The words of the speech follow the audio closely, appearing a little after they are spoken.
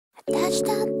立ち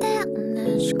たって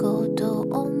同じこと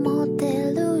思っ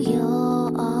てる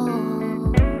よ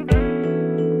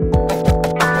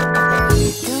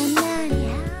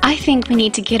I think we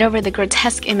need to get over the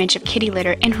grotesque image of kitty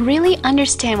litter and really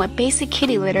understand what basic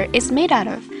kitty litter is made out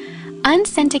of.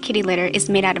 Unscented kitty litter is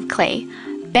made out of clay,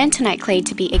 bentonite clay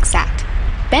to be exact.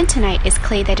 Bentonite is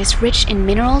clay that is rich in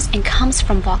minerals and comes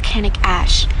from volcanic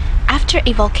ash. After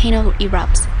a volcano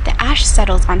erupts, the ash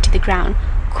settles onto the ground,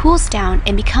 cools down,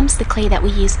 and becomes the clay that we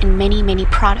use in many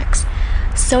products.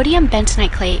 Sodium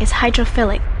bentonite clay is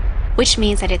hydrophilic, which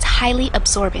means that it's highly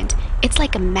absorbent. It's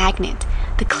like a magnet.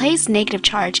 The clay's negative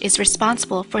charge is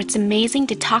responsible for its amazing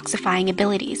detoxifying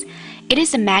abilities. It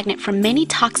is a magnet for many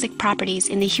toxic properties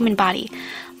in the human body,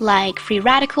 like free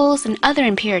radicals and other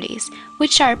impurities,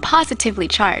 which are positively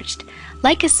charged.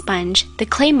 Like a sponge, the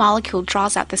clay molecule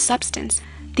draws out the substance.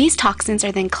 These toxins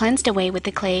are then cleansed away with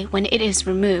the clay when it is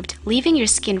removed, leaving your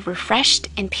skin refreshed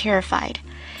and purified.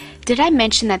 Did I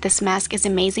mention that this mask is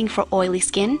amazing for oily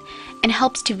skin and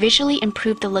helps to visually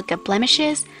improve the look of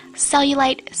blemishes,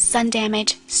 cellulite, sun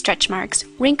damage, stretch marks,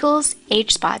 wrinkles,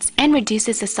 age spots, and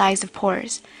reduces the size of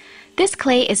pores? This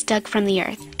clay is dug from the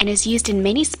earth and is used in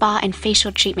many spa and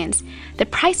facial treatments. The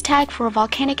price tag for a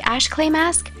volcanic ash clay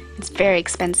mask? It's very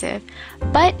expensive,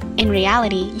 but in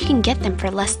reality, you can get them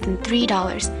for less than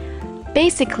 $3.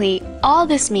 Basically, all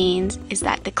this means is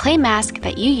that the clay mask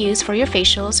that you use for your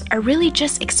facials are really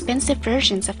just expensive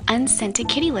versions of unscented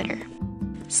kitty litter.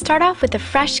 Start off with a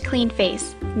fresh, clean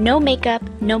face. No makeup,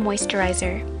 no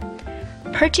moisturizer.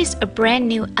 Purchase a brand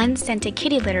new unscented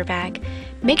kitty litter bag.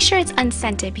 Make sure it's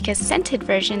unscented because scented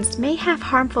versions may have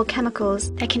harmful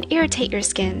chemicals that can irritate your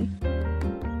skin.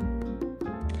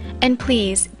 And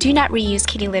please, do not reuse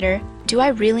kitty litter. Do I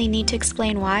really need to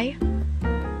explain why?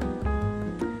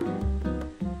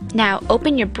 Now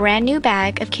open your brand new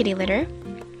bag of kitty litter.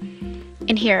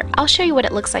 And here, I'll show you what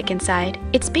it looks like inside.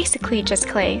 It's basically just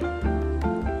clay.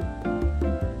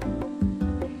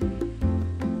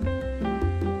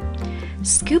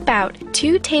 Scoop out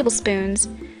 2 tablespoons.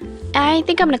 I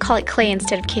think I'm going to call it clay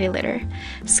instead of kitty litter.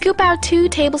 Scoop out 2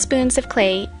 tablespoons of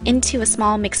clay into a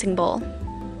small mixing bowl.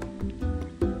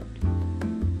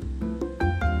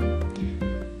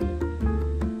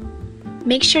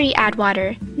 Make sure you add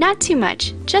water, not too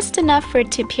much, just enough for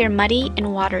it to appear muddy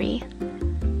and watery.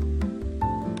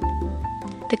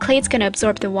 The clay is going to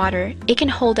absorb the water. It can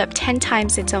hold up 10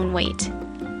 times its own weight.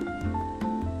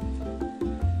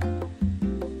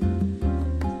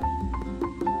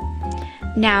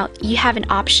 Now you have an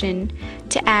option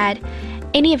to add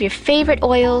any of your favorite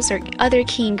oils or other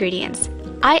key ingredients.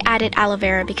 I added aloe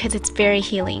vera because it's very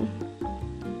healing.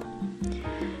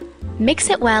 Mix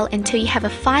it well until you have a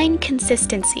fine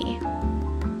consistency.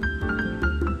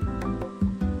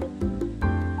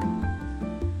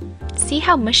 See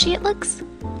how mushy it looks?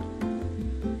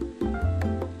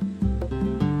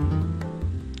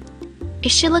 It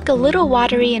should look a little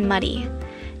watery and muddy.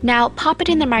 Now pop it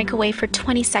in the microwave for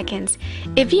 20 seconds.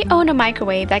 If you own a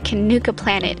microwave that can nuke a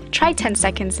planet, try 10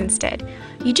 seconds instead.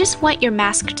 You just want your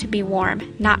mask to be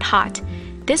warm, not hot.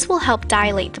 This will help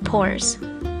dilate the pores.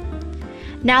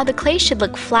 Now the clay should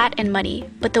look flat and muddy,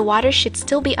 but the water should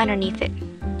still be underneath it.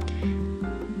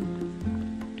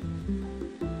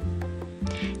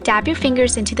 Dab your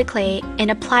fingers into the clay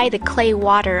and apply the clay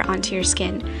water onto your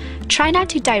skin. Try not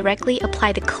to directly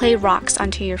apply the clay rocks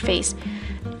onto your face.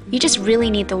 You just really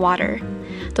need the water.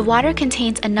 The water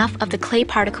contains enough of the clay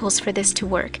particles for this to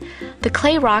work. The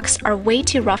clay rocks are way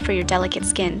too rough for your delicate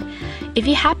skin. If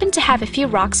you happen to have a few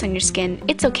rocks on your skin,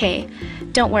 it's okay.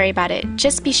 Don't worry about it.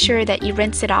 Just be sure that you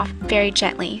rinse it off very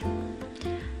gently.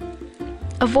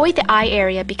 Avoid the eye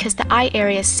area because the eye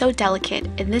area is so delicate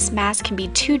and this mask can be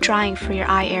too drying for your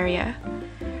eye area.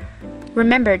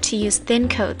 Remember to use thin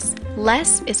coats.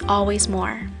 Less is always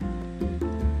more.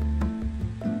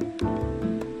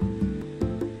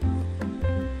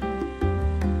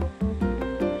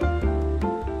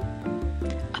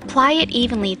 Apply it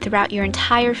evenly throughout your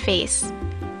entire face.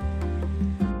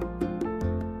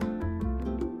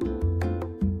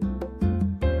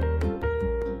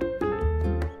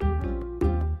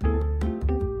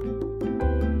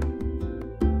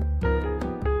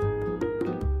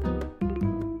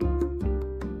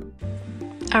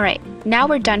 Alright, now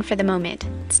we're done for the moment.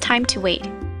 It's time to wait.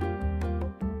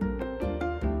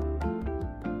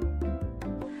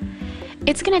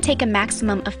 It's going to take a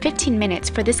maximum of 15 minutes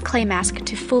for this clay mask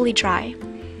to fully dry.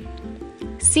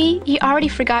 See, you already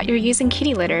forgot you're using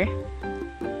kitty litter.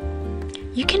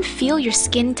 You can feel your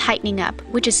skin tightening up,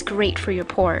 which is great for your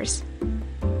pores.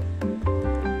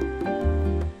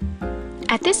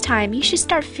 At this time, you should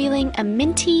start feeling a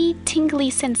minty, tingly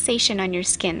sensation on your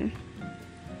skin.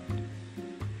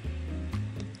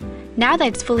 Now that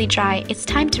it's fully dry, it's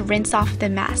time to rinse off the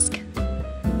mask.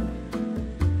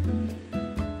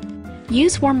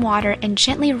 Use warm water and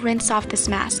gently rinse off this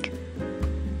mask.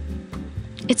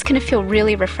 It's gonna feel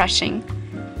really refreshing.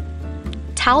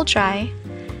 Towel dry,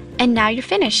 and now you're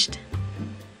finished.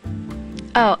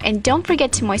 Oh, and don't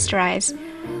forget to moisturize.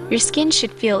 Your skin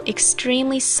should feel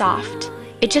extremely soft.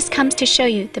 It just comes to show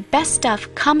you the best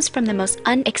stuff comes from the most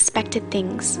unexpected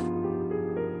things.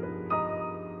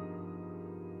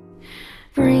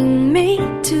 Bring me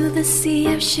to the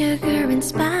sea of sugar and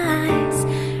spice,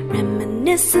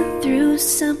 reminiscing through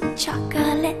some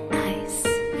chocolate